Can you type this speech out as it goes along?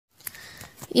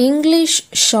English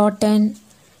Shorthand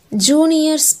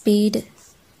Junior Speed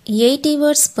 80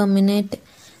 words per minute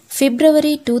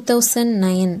February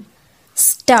 2009.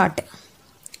 Start.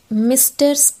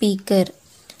 Mr. Speaker,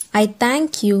 I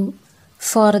thank you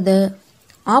for the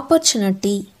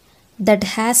opportunity that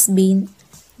has been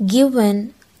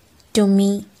given to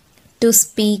me to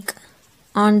speak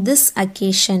on this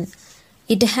occasion.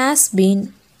 It has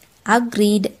been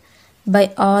agreed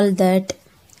by all that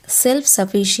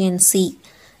self-sufficiency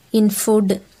in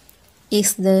food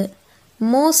is the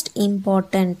most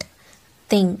important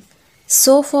thing.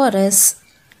 So far as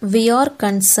we are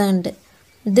concerned,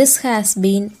 this has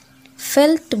been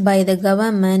felt by the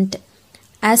government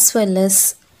as well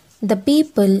as the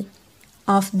people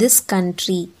of this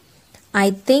country.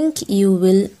 I think you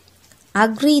will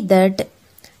agree that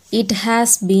it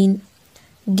has been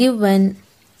given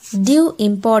due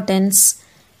importance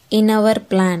in our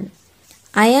plan.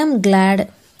 I am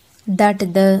glad that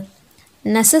the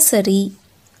necessary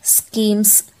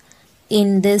schemes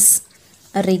in this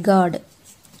regard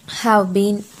have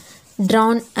been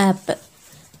drawn up,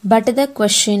 but the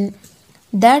question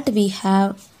that we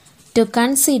have to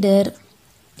consider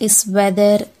is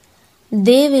whether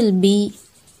they will be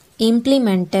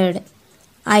implemented.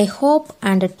 I hope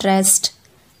and trust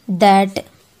that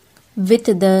with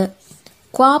the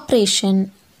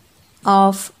cooperation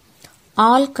of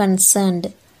all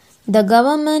concerned, the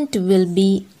government will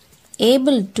be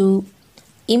able to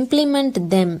implement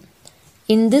them.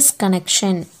 In this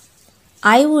connection,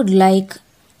 I would like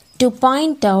to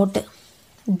point out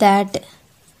that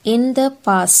in the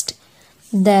past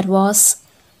there was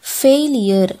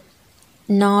failure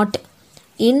not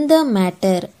in the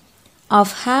matter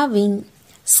of having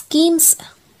schemes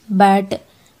but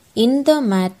in the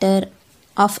matter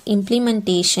of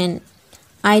implementation.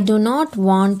 I do not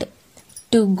want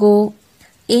to go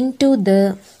into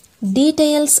the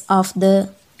details of the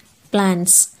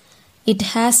plans. It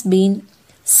has been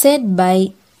said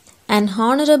by an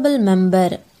honorable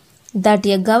member that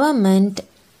a government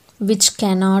which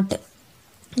cannot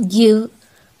give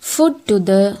food to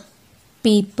the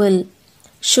people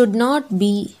should not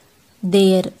be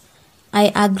there.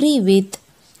 I agree with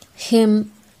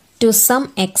him to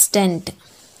some extent,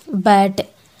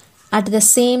 but at the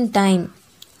same time,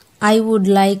 I would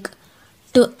like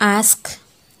to ask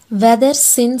whether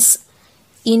since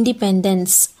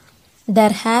independence there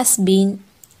has been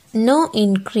no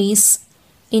increase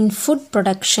in food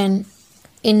production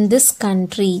in this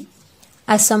country.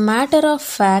 As a matter of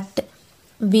fact,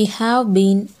 we have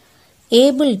been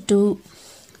able to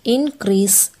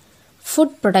increase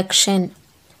food production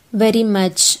very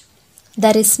much.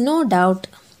 There is no doubt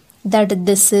that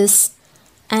this is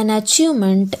an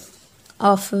achievement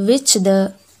of which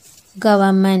the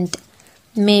government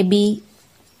may be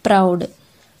proud.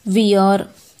 We are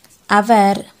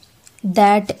aware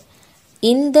that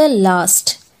in the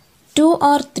last 2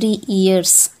 or 3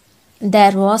 years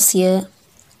there was a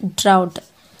drought.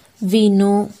 We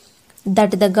know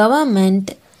that the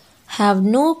government have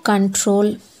no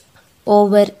control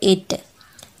over it.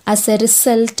 As a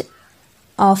result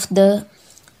of the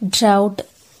drought,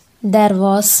 there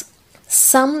was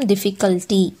some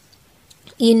difficulty.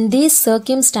 In these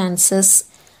circumstances,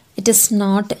 it is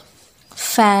not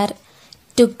fair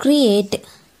to create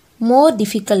more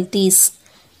difficulties.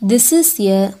 This is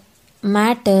a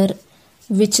matter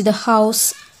which the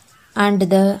House and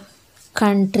the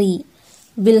country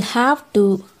will have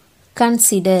to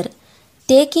consider,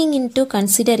 taking into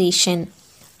consideration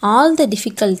all the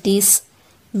difficulties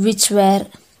which were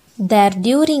there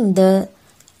during the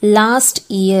last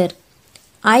year.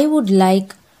 I would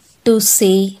like to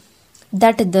say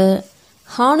that the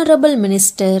Honorable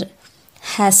Minister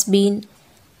has been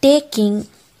taking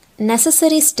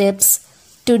necessary steps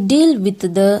to deal with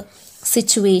the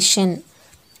situation.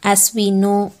 As we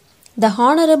know, the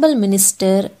Honorable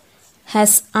Minister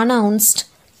has announced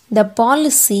the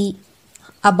policy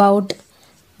about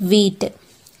wheat.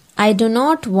 I do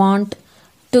not want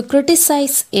to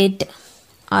criticize it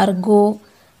or go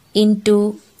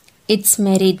into its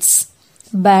merits,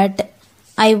 but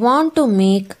I want to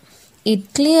make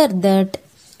it clear that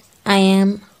I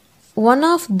am one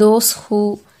of those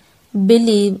who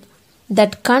believe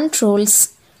that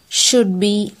controls should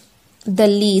be the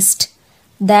least.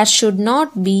 There should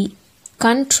not be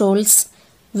controls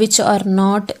which are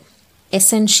not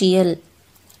essential.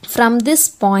 From this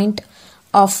point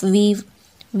of view,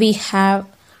 we have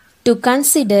to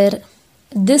consider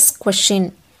this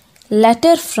question.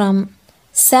 Letter from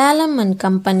Salem and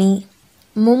Company,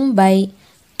 Mumbai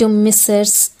to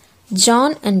Messrs.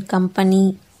 John and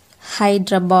Company,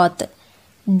 Hyderabad.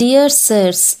 Dear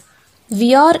Sirs,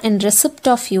 We are in receipt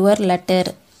of your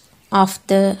letter of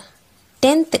the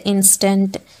 10th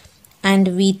instant,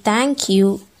 and we thank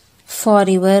you for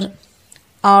your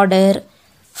order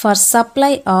for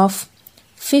supply of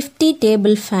 50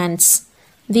 table fans.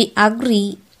 We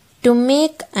agree to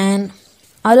make an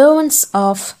allowance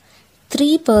of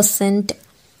 3%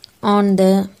 on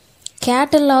the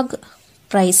catalog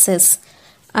prices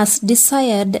as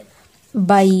desired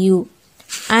by you,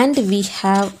 and we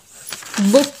have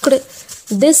booked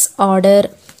this order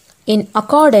in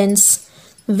accordance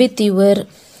with your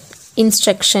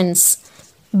instructions.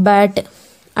 But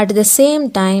at the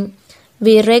same time,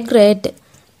 we regret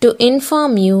to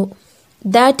inform you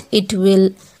that it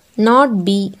will not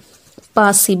be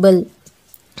possible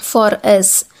for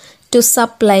us to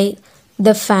supply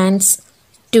the fans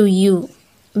to you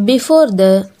before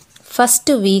the first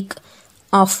week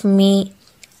of May,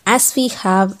 as we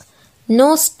have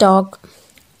no stock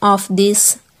of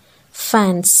these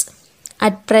fans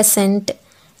at present,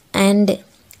 and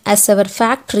as our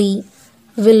factory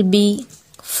will be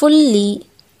fully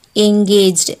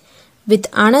engaged with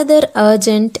another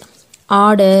urgent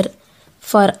order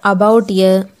for about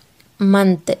a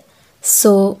month.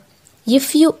 So,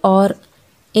 if you are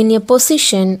in a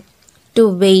position to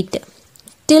wait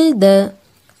till the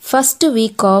first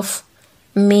week of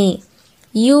May,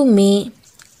 you may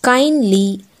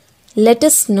kindly let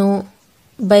us know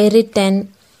by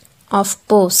return of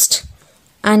post,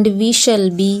 and we shall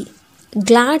be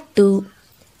glad to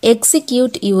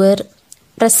execute your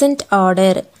present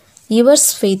order.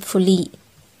 Yours faithfully,